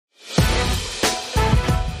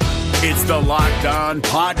It's the Locked On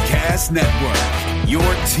Podcast Network, your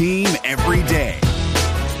team every day.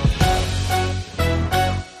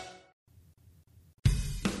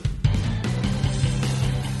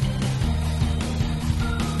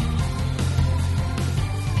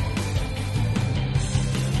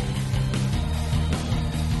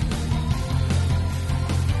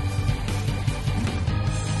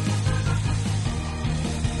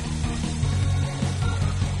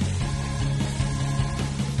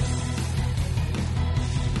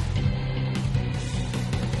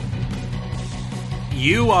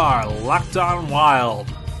 You are Locked On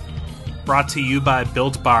Wild, brought to you by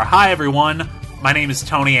Built Bar. Hi everyone, my name is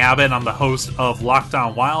Tony Abbott. I'm the host of Locked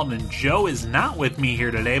On Wild, and Joe is not with me here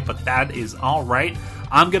today, but that is all right.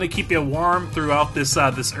 I'm going to keep you warm throughout this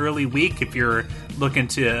early week. If you're looking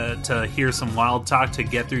to hear some Wild talk to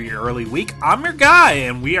get through your early week, I'm your guy,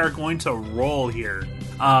 and we are going to roll here.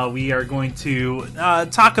 We are going to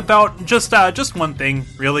talk about just one thing,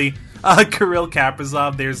 really. Kirill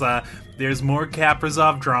Kaprizov. There's more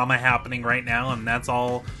Kaprizov drama happening right now, and that's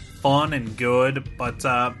all fun and good, but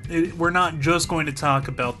we're not just going to talk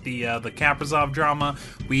about the Kaprizov drama.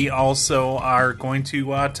 We also are going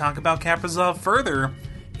to talk about Kaprizov further,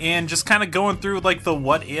 and just kind of going through like the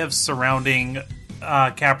what-ifs surrounding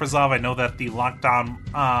Kaprizov. I know that the Locked On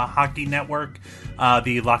Hockey Network,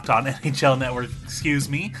 the Locked On NHL Network,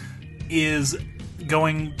 is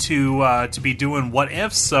going to be doing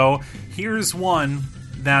what-ifs, so here's one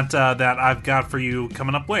that I've got for you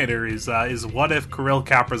coming up later is what if Kirill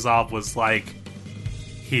Kaprizov was like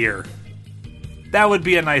here? That would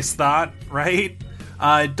be a nice thought, right?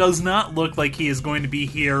 It does not look like he is going to be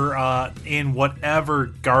here in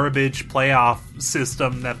whatever garbage playoff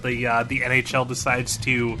system that the NHL decides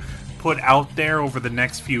to put out there over the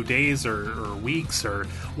next few days or weeks or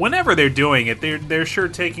whenever they're doing it. They're sure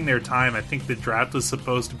taking their time. I think the draft was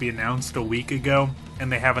supposed to be announced a week ago,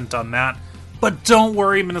 and they haven't done that. But don't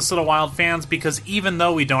worry, Minnesota Wild fans, because even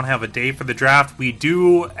though we don't have a day for the draft, we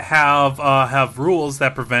do have rules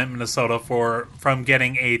that prevent Minnesota from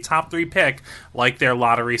getting a top 3 pick, like their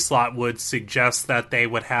lottery slot would suggest that they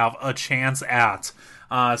would have a chance at.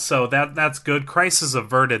 So that's good. Crisis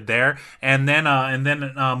averted there. And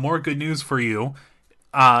then more good news for you.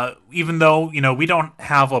 Even though, we don't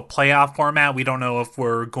have a playoff format, we don't know if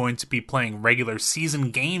we're going to be playing regular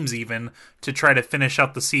season games even to try to finish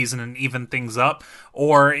up the season and even things up,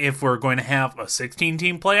 or if we're going to have a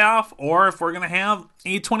 16-team playoff, or if we're going to have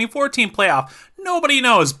a 24-team playoff. Nobody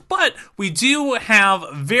knows, but we do have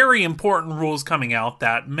very important rules coming out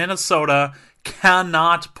that Minnesota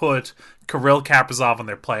cannot put Kirill Kaprizov on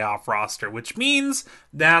their playoff roster, which means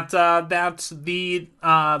that the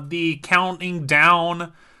counting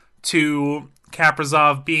down to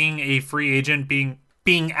Kaprizov being a free agent, being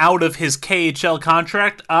out of his KHL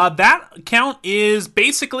contract, that count is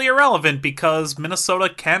basically irrelevant because Minnesota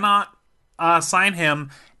cannot sign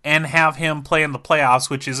him and have him play in the playoffs,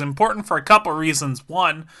 which is important for a couple reasons.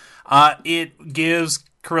 One, it gives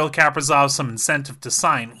Kirill Kaprizov some incentive to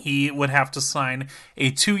sign. He would have to sign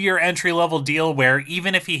a 2-year entry-level deal where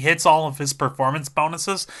even if he hits all of his performance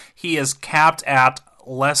bonuses, he is capped at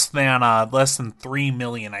less than $3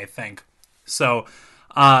 million, I think. So,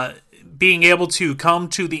 being able to come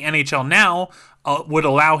to the NHL now would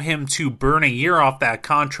allow him to burn a year off that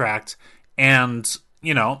contract and,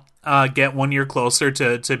 get 1 year closer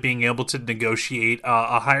to being able to negotiate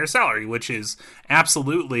a higher salary, which is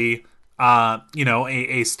absolutely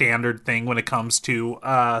a standard thing when it comes to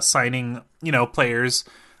signing, players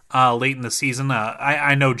late in the season.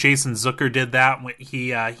 I know Jason Zucker did that when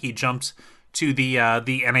he jumped to the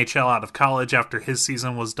NHL out of college after his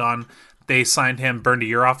season was done. They signed him, burned a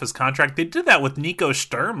year off his contract. They did that with Nico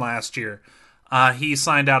Sturm last year. He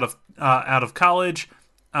signed out of college,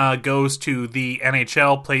 goes to the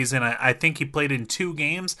NHL, plays in I think he played in 2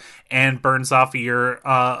 games and burns off a year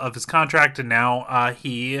of his contract, and now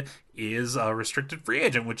he is a restricted free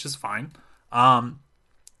agent, which is fine.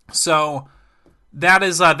 So that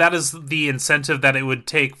is the incentive that it would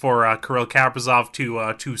take for Kirill Kaprizov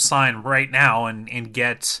to sign right now and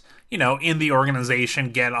get in the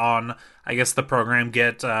organization, get on, I guess, the program,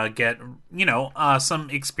 get some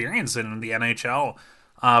experience in the NHL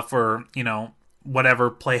for whatever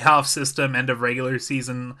playoff system, end of regular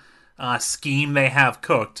season scheme they have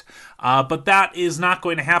cooked. But that is not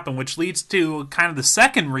going to happen, which leads to kind of the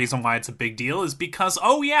second reason why it's a big deal is because,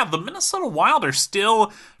 the Minnesota Wild are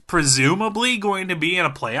still presumably going to be in a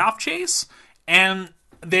playoff chase, and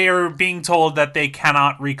they are being told that they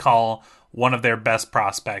cannot recall one of their best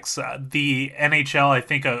prospects. The NHL, I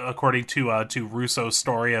think, according to Russo's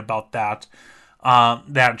story about that,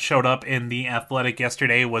 that showed up in The Athletic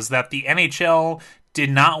yesterday was that the NHL did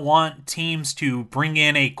not want teams to bring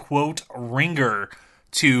in a quote ringer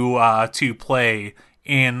to play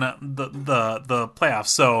in the playoffs.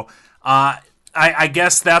 So I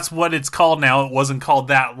guess that's what it's called now. It wasn't called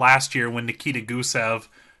that last year when Nikita Gusev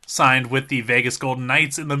signed with the Vegas Golden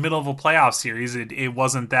Knights in the middle of a playoff series. It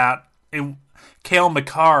wasn't that. Cale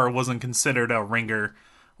Makar wasn't considered a ringer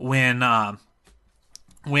when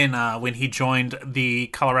he joined the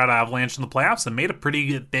Colorado Avalanche in the playoffs and made a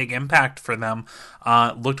pretty big impact for them.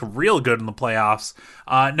 Looked real good in the playoffs.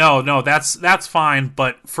 No, that's fine.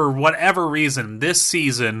 But for whatever reason, this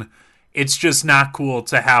season, it's just not cool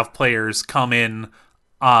to have players come in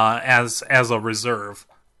as a reserve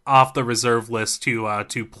off the reserve list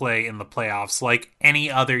to play in the playoffs like any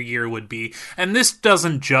other year would be. And this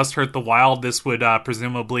doesn't just hurt the Wild. This would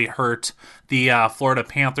presumably hurt the Florida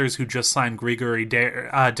Panthers, who just signed Grigory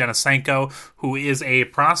Denisenko, who is a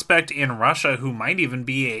prospect in Russia who might even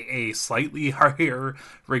be a slightly higher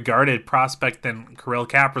regarded prospect than Kirill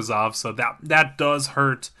Kaprizov. So that does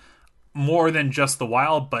hurt more than just the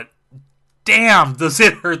Wild, but damn, does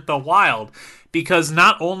it hurt the Wild. Because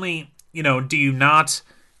not only, do you not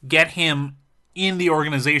get him in the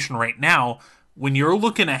organization right now, when you're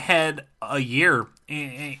looking ahead a year,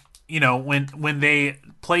 when they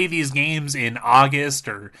play these games in August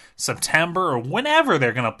or September or whenever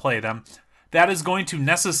they're going to play them, that is going to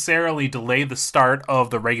necessarily delay the start of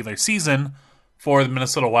the regular season for the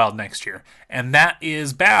Minnesota Wild next year. And that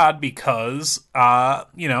is bad because,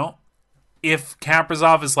 if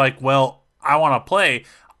Kaprizov is like, well, I want to play,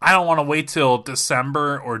 I don't want to wait till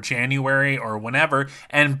December or January or whenever.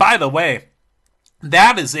 And by the way,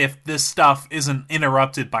 that is if this stuff isn't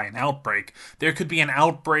interrupted by an outbreak. There could be an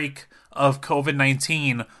outbreak of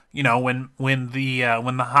COVID-19, when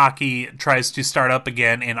the hockey tries to start up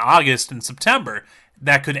again in August and September.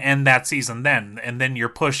 That could end that season then. And then you're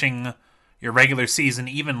pushing your regular season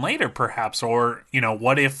even later, perhaps. Or,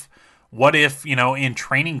 what if, in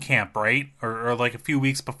training camp, right? Or like a few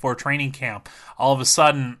weeks before training camp, all of a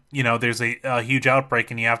sudden, there's a huge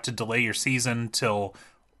outbreak and you have to delay your season till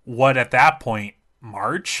what at that point?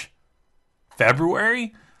 March?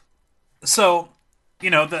 February? So,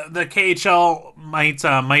 the KHL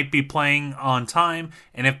might be playing on time,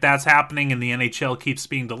 and if that's happening and the NHL keeps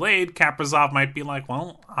being delayed, Kaprizov might be like,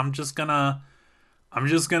 well, I'm just gonna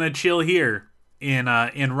chill here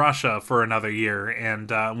in Russia for another year, and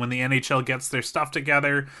when the NHL gets their stuff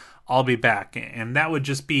together, I'll be back. And that would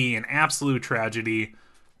just be an absolute tragedy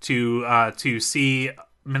to see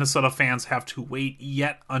Minnesota fans have to wait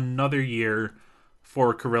yet another year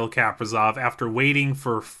for Kirill Kaprizov after waiting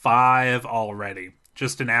for 5 already.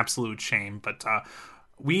 Just an absolute shame. But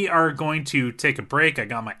we are going to take a break. I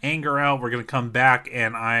got my anger out. We're going to come back,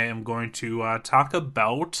 and I am going to talk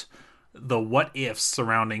about the what-ifs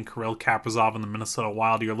surrounding Kirill Kaprizov and the Minnesota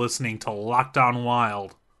Wild. You're listening to Locked On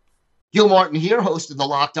Wild. Gil Martin here, host of the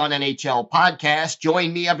Locked On NHL podcast.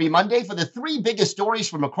 Join me every Monday for the 3 biggest stories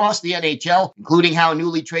from across the NHL, including how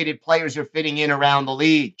newly traded players are fitting in around the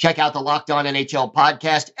league. Check out the Locked On NHL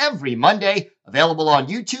podcast every Monday, available on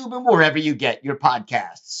YouTube and wherever you get your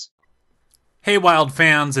podcasts. Hey Wild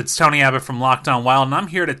fans, it's Tony Abbott from Locked On Wild, and I'm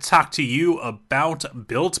here to talk to you about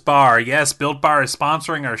Built Bar. Yes, Built Bar is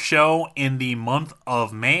sponsoring our show in the month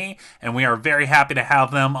of May, and we are very happy to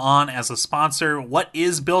have them on as a sponsor. What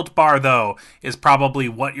is Built Bar, though, is probably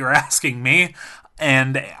what you're asking me,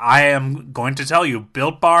 and I am going to tell you.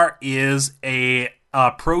 Built Bar is a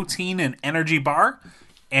protein and energy bar.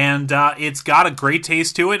 And it's got a great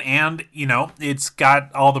taste to it, and, it's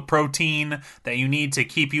got all the protein that you need to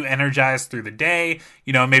keep you energized through the day.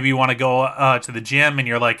 Maybe you want to go to the gym, and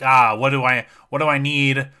you're like, what do I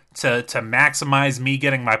need to maximize me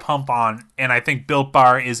getting my pump on? And I think Built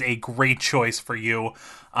Bar is a great choice for you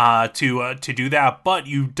to do that. But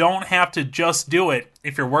you don't have to just do it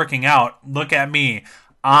if you're working out. Look at me.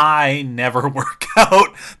 I never work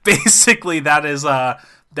out. Basically, that is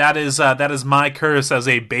my curse as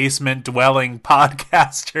a basement-dwelling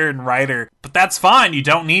podcaster and writer. But that's fine. You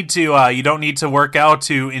don't need to work out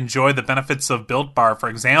to enjoy the benefits of Built Bar. For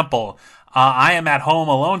example, I am at home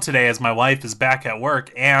alone today as my wife is back at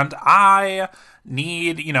work, and I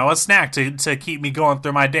need, a snack to keep me going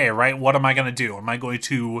through my day, right? What am I going to do? Am I going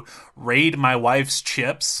to raid my wife's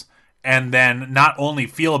chips and then not only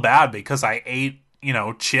feel bad because I ate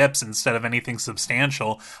chips instead of anything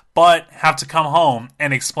substantial, but have to come home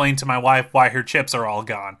and explain to my wife why her chips are all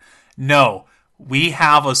gone? No, we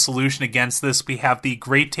have a solution against this. We have the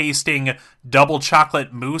great tasting double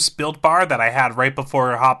chocolate mousse Built Bar that I had right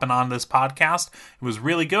before hopping on this podcast. It was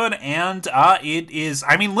really good, and it is,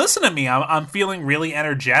 I mean, listen to me. I'm feeling really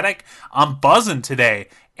energetic. I'm buzzing today,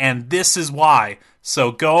 and this is why.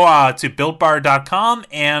 So go to BuiltBar.com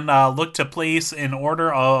and look to place an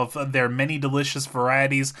order of their many delicious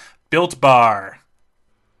varieties. Built Bar.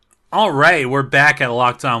 All right, we're back at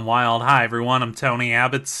Locked On Wild. Hi, everyone. I'm Tony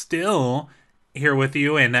Abbott, still here with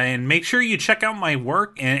you, and make sure you check out my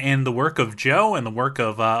work and the work of Joe and the work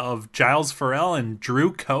of Giles Farrell and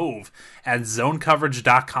Drew Cove at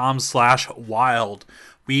zonecoverage.com/wild.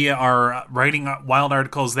 We are writing wild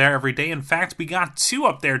articles there every day. In fact, we got 2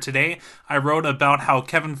 up there today. I wrote about how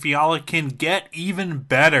Kevin Fiala can get even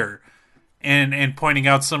better and pointing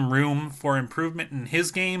out some room for improvement in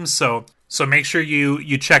his game. So make sure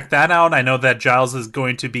you check that out. I know that Giles is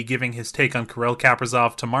going to be giving his take on Kirill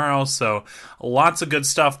Kaprizov tomorrow, so lots of good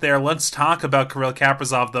stuff there. Let's talk about Kirill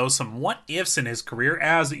Kaprizov, though. Some what-ifs in his career.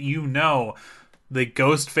 As you know, the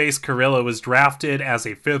Ghostface Kirill was drafted as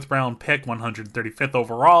a 5th-round pick, 135th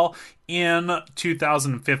overall. In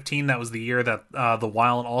 2015, that was the year that the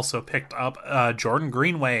Wild also picked up Jordan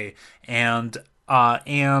Greenway and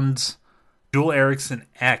Joel Eriksson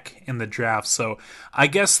Ek in the draft. So I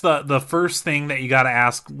guess the first thing that you got to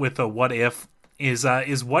ask with a what if is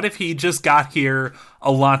what if he just got here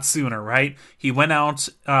a lot sooner, right? He went out.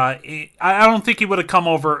 I don't think he would have come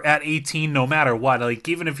over at 18 no matter what. Like,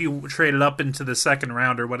 even if you traded up into the 2nd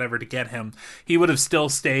round or whatever to get him, he would have still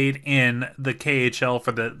stayed in the KHL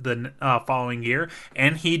for the following year,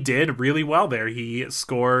 and he did really well there. He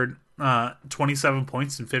scored 27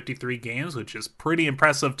 points in 53 games, which is pretty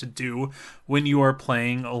impressive to do when you are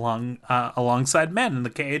playing alongside men in the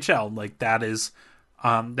KHL. Like, that is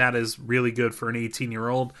really good for an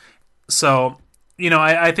 18-year-old. So,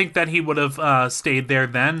 I think that he would have stayed there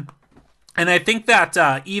then. And I think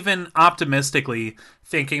that even optimistically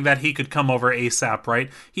thinking that he could come over ASAP, right?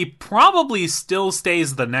 He probably still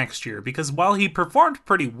stays the next year, because while he performed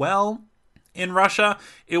pretty well in Russia,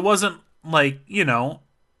 it wasn't like,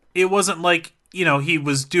 he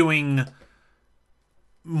was doing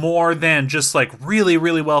more than just like really,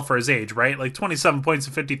 really well for his age, right? Like 27 points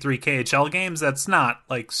in 53 KHL games, that's not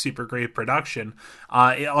like super great production,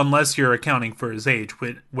 unless you're accounting for his age,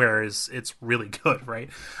 whereas it's really good,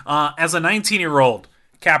 right? As a 19-year-old,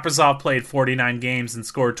 Kaprizov played 49 games and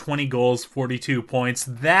scored 20 goals, 42 points.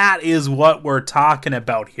 That is what we're talking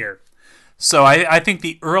about here. So I think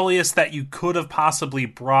the earliest that you could have possibly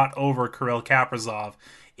brought over Kirill Kaprizov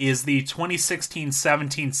is the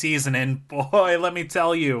 2016-17 season, and boy, let me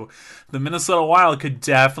tell you, the Minnesota Wild could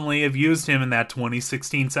definitely have used him in that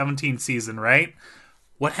 2016-17 season, right?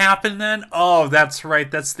 What happened then? Oh, that's right,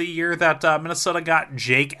 that's the year that Minnesota got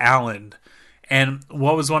Jake Allen. And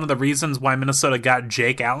what was one of the reasons why Minnesota got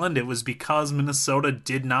Jake Allen? It was because Minnesota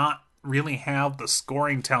did not really have the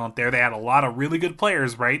scoring talent there. They had a lot of really good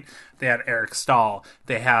players, right? They had Eric Stahl,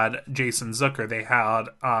 they had Jason Zucker, they had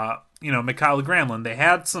Mikhail Granlund. They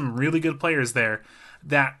had some really good players there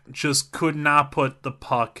that just could not put the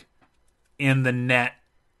puck in the net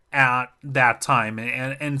at that time.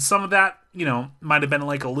 And some of that, might have been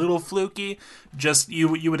like a little fluky. Just you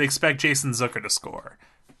would expect Jason Zucker to score,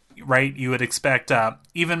 right? You would expect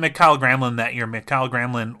even Mikhail Granlund that year. Mikhail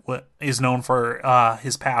Granlund is known for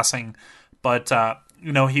his passing, but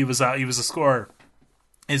he was a scorer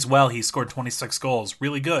as well. He scored 26 goals,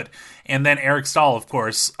 really good. And then Eric Stahl, of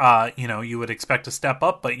course, you would expect to step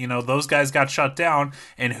up, but those guys got shut down.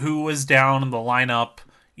 And who was down in the lineup,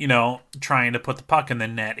 trying to put the puck in the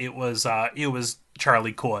net? It was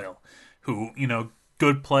Charlie Coyle, who,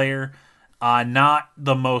 good player, not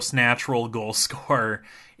the most natural goal scorer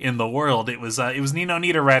in the world. It was Nino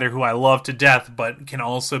Niederreiter, who I love to death, but can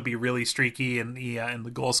also be really streaky in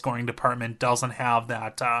the goal scoring department. Doesn't have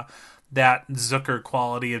that Zucker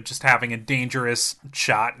quality of just having a dangerous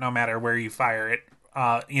shot no matter where you fire it,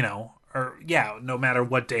 no matter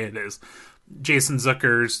what day it is. Jason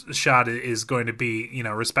Zucker's shot is going to be,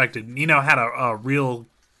 respected. Nino had a real,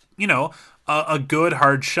 a good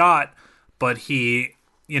hard shot, but he,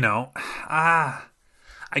 I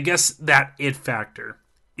guess that it factor.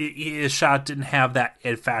 His shot didn't have that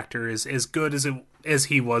it factor as good as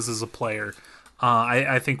he was as a player.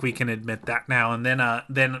 I think we can admit that now. And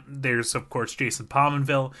then there's, of course, Jason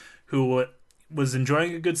Pominville, who was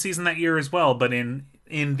enjoying a good season that year as well. But in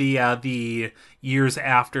the years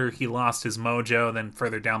after he lost his mojo, then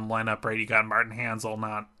further down the lineup, right, you got Martin Hansel,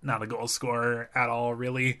 not a goal scorer at all,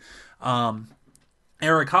 really.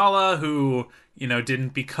 Eric Halla, who,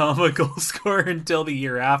 didn't become a goal scorer until the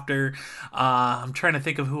year after. I'm trying to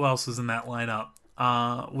think of who else was in that lineup.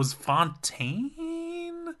 Was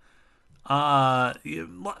Fontaine?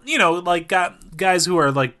 Like guys who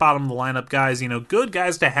are like bottom of the lineup guys, good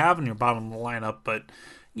guys to have in your bottom of the lineup, but,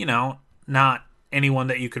 not anyone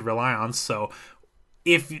that you could rely on. So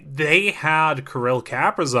if they had Kirill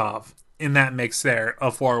Kaprizov in that mix there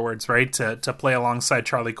of forwards, right, to play alongside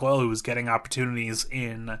Charlie Coyle, who was getting opportunities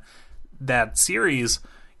in that series,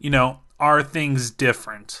 are things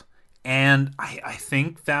different? And I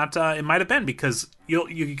think that it might have been because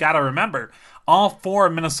you got to remember, all four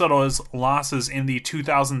of Minnesota's losses in the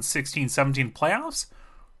 2016-17 playoffs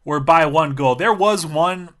were by one goal. There was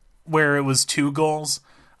one where it was 2 goals,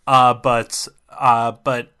 but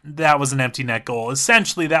that was an empty net goal.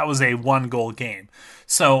 Essentially, that was a 1-goal game.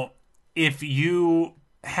 So if you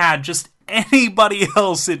had just anybody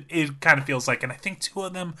else, it kind of feels like, and I think 2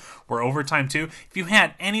 of them were overtime too. If you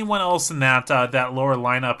had anyone else in that lower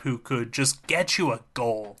lineup who could just get you a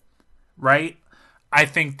goal, right? I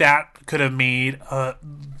think that could have made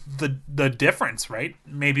the difference, right?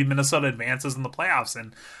 Maybe Minnesota advances in the playoffs,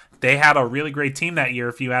 and they had a really great team that year.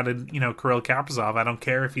 If you added, Kirill Kaprizov, I don't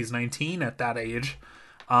care if he's 19 at that age,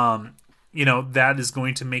 that is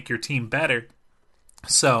going to make your team better.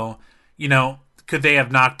 So, could they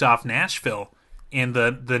have knocked off Nashville in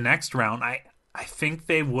the next round? I think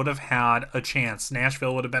they would have had a chance.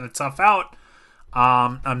 Nashville would have been a tough out.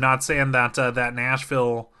 I'm not saying that that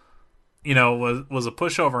Nashville, was a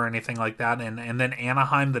pushover or anything like that. And then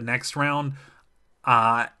Anaheim the next round.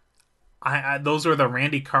 Those are the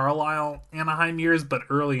Randy Carlyle Anaheim years, but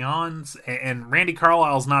early on, and Randy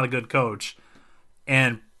Carlyle's not a good coach,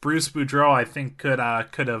 and Bruce Boudreau, I think, could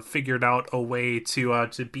have figured out a way to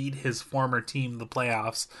beat his former team in the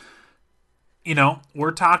playoffs.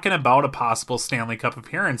 We're talking about a possible Stanley Cup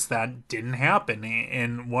appearance that didn't happen,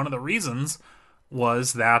 and one of the reasons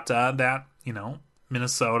was that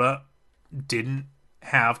Minnesota didn't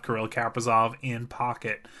have Kirill Kaprizov in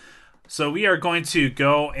pocket. So we are going to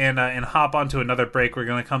go and hop onto another break. We're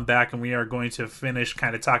going to come back and we are going to finish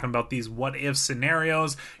kind of talking about these what-if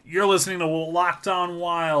scenarios. You're listening to Locked On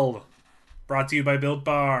Wild, brought to you by Built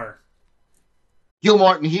Bar. Gil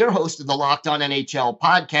Martin here, host of the Locked On NHL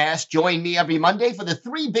podcast. Join me every Monday for the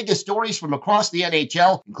 3 biggest stories from across the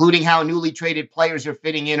NHL, including how newly traded players are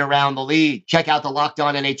fitting in around the league. Check out the Locked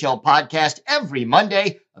On NHL podcast every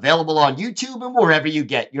Monday, available on YouTube and wherever you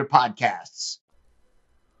get your podcasts.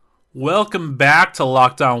 Welcome back to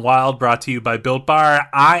Locked On Wild, brought to you by Built Bar.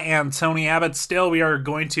 I am Tony Abbott. Still, we are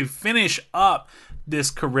going to finish up this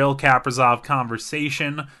Kirill Kaprizov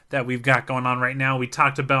conversation that we've got going on right now. We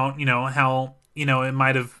talked about, how, it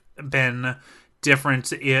might have been different.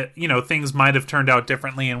 Things might have turned out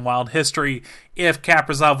differently in Wild history if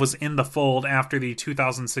Kaprizov was in the fold after the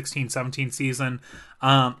 2016-17 season.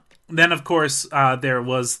 Then, of course, there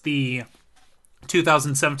was the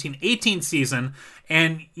 2017-18 season,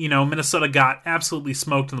 and Minnesota got absolutely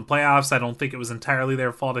smoked in the playoffs. I don't think it was entirely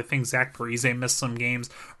their fault. I think Zach Parise missed some games.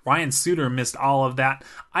 Ryan Suter missed all of that.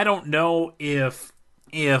 I don't know if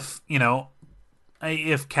Kaprizov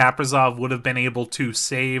would have been able to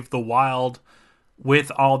save the Wild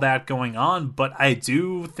with all that going on, but I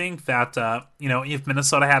do think that if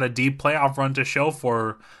Minnesota had a deep playoff run to show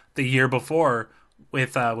for the year before,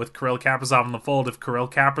 with Kirill Kaprizov in the fold, if Kirill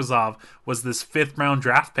Kaprizov was this 5th round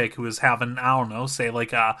draft pick who was having, I don't know, say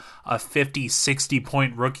like a 50, 60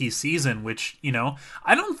 point rookie season, which,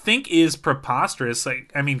 I don't think is preposterous.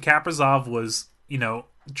 Kaprizov was,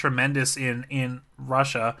 tremendous in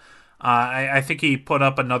Russia. I think he put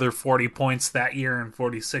up another 40 points that year in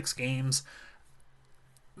 46 games.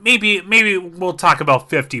 Maybe we'll talk about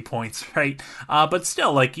 50 points, right? But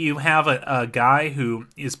still, you have a guy who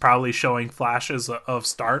is probably showing flashes of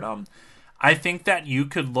stardom. I think that you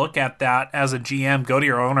could look at that as a GM, go to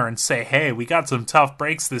your owner and say, hey, we got some tough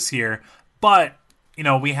breaks this year, but,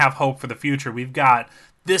 we have hope for the future. We've got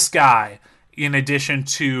this guy in addition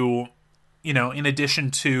to not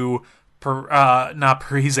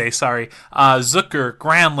Parise, sorry, Zucker,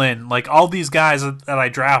 Granlund, all these guys that I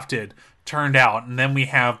drafted turned out, and then we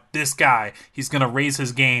have this guy. He's going to raise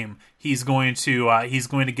his game. He's going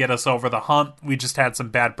to get us over the hump. We just had some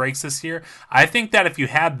bad breaks this year. I think that if you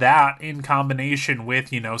had that in combination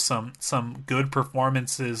with some good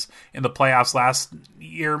performances in the playoffs last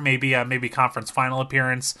year, maybe conference final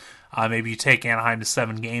appearance, maybe you take Anaheim to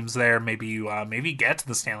 7 games there. Maybe you get to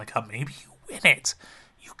the Stanley Cup. Maybe you win it.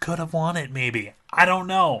 You could have won it. Maybe, I don't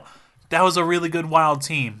know. That was a really good Wild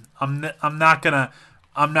team. I'm not gonna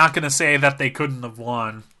say that they couldn't have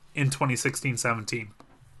won in 2016-17.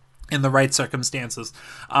 in the right circumstances.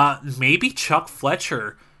 Maybe Chuck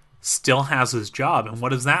Fletcher still has his job. And what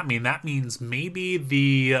does that mean? That means maybe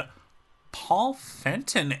the Paul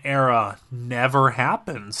Fenton era never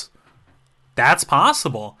happens. That's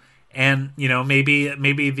possible. And,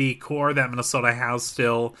 maybe the core that Minnesota has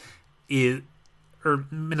still is, or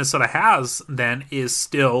Minnesota has then, is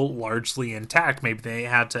still largely intact. Maybe they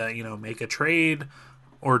had to, make a trade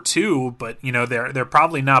or two, but, they're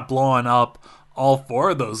probably not blowing up all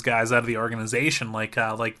four of those guys out of the organization like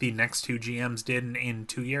the next two GMs did in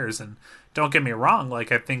 2 years. And don't get me wrong, I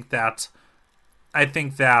think that it's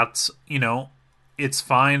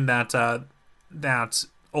fine that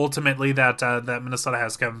ultimately that Minnesota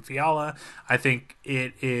has Kevin Fiala. I think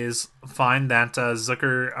it is fine that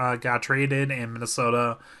Zucker got traded and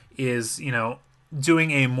Minnesota is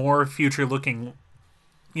doing a more future looking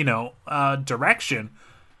direction.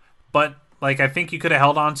 But I think you could have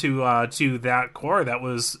held on to that core that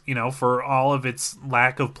was, for all of its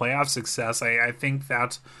lack of playoff success. I think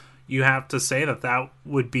that you have to say that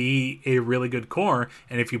would be a really good core.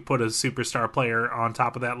 And if you put a superstar player on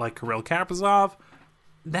top of that, like Kirill Kaprizov,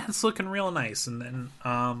 that's looking real nice. And then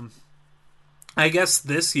I guess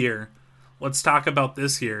this year, let's talk about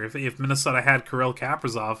this year. If Minnesota had Kirill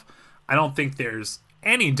Kaprizov, I don't think there's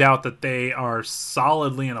any doubt that they are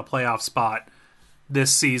solidly in a playoff spot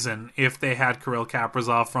this season if they had Kirill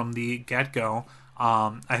Kaprizov from the get-go.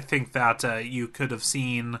 I think that you could have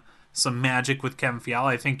seen some magic with Kevin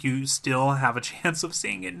Fiala. I think you still have a chance of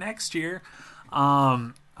seeing it next year.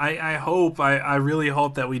 I really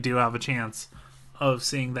hope that we do have a chance of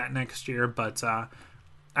seeing that next year, but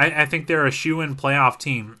I think they're a shoe-in playoff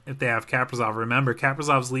team if they have Kaprizov. Remember,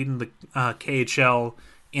 Kaprizov's leading the KHL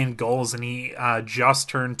in goals, and he just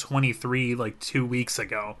turned 23 2 weeks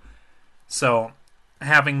ago. So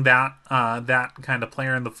having that kind of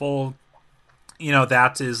player in the fold,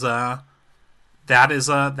 that is a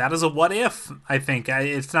what if. I think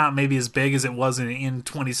it's not maybe as big as it was in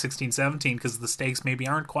 2016-17 because the stakes maybe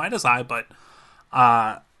aren't quite as high, but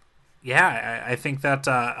I think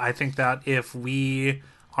that if we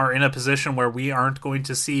are in a position where we aren't going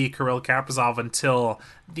to see Kirill Kaprizov until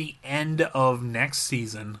the end of next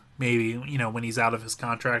season, maybe when he's out of his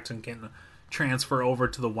contract and can transfer over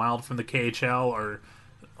to the Wild from the KHL or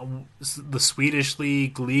the Swedish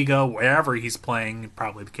League, Liga, wherever he's playing,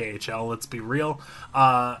 probably the KHL, let's be real.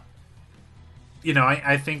 I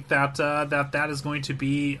think that is going to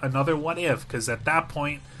be another what if, because at that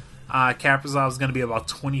point, Kaprizov is going to be about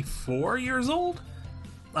 24 years old.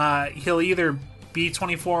 He'll either be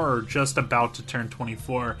 24 or just about to turn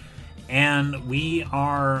 24, and we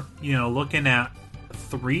are, looking at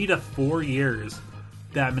 3 to 4 years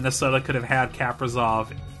that Minnesota could have had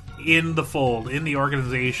Kaprizov in the fold, in the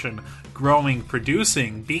organization, growing,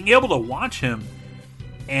 producing, being able to watch him,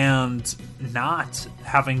 and not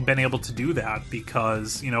having been able to do that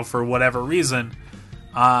because, for whatever reason,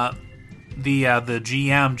 the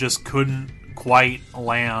GM just couldn't quite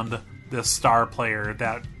land the star player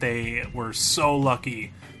that they were so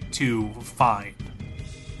lucky to find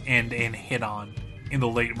and hit on in the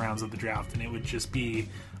late rounds of the draft. And it would just be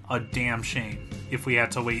a damn shame if we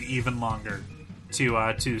had to wait even longer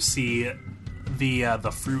to see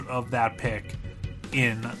the fruit of that pick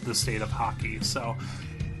in the state of hockey. So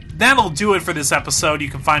that'll do it for this episode. You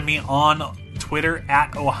can find me on Twitter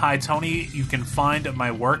at OhiTony. You can find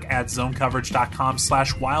my work at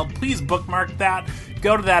zonecoverage.com/wild. Please bookmark that.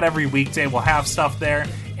 Go to that every weekday. We'll have stuff there.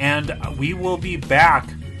 And we will be back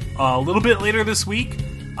a little bit later this week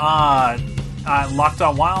Locked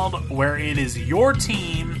on Wild, where it is your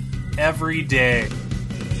team every day.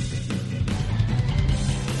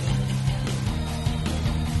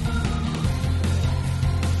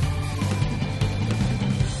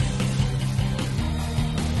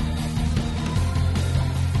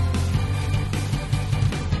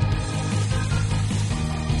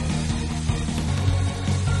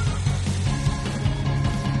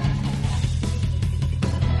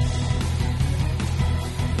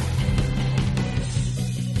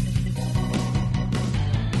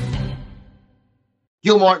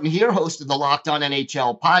 Gil Martin here, host of the Locked On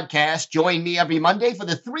NHL podcast. Join me every Monday for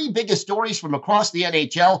the 3 biggest stories from across the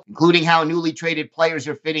NHL, including how newly traded players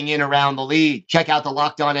are fitting in around the league. Check out the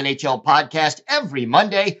Locked On NHL podcast every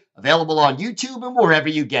Monday, available on YouTube and wherever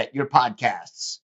you get your podcasts.